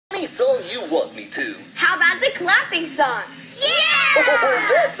any song you want me to. How about the clapping song? Yeah! Oh,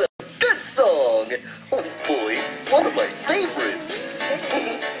 that's a good song. Oh boy, one of my favorites.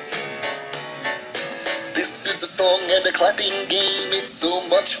 This is a song and a clapping game. It's so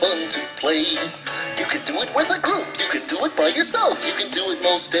much fun to play. You can do it with a group. You can do it by yourself. You can do it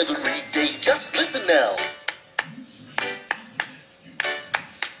most every day. Just listen now.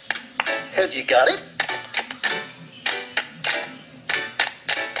 Have you got it?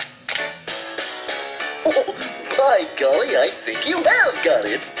 Oh, by golly, I think you have got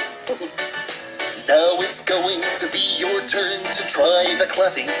it. Now it's going to be your turn to try the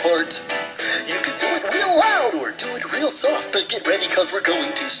clapping part. You can do it real loud or do it real soft, but get ready because we're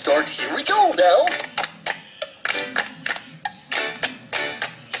going to start. Here we go now.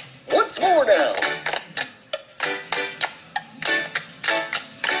 Once more now.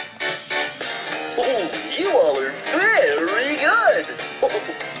 Oh, you all are very good.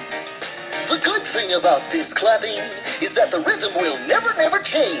 The good thing about this clapping is that the rhythm will never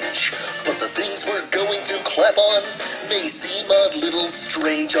change. But the things we're going to clap on may seem a little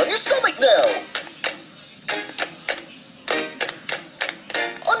strange on your stomach now.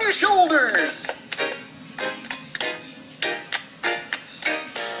 On your shoulders.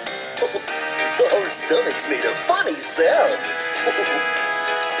 Our stomachs made a funny sound.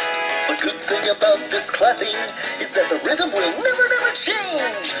 The good thing about this clapping is that the rhythm will never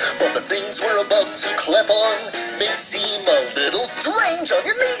change. But the things we're about to clap on may seem a little strange on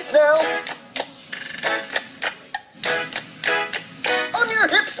your knees now. On your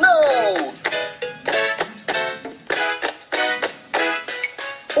hips now.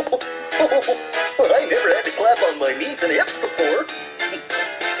 I never had to clap on my knees and hips before.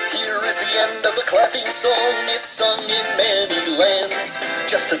 Here is the end of the clapping song. It's sung in many lands.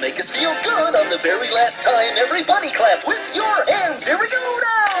 Just to make us feel good on the very last time, everybody clap with your hands. Here we go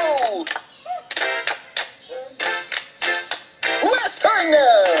now.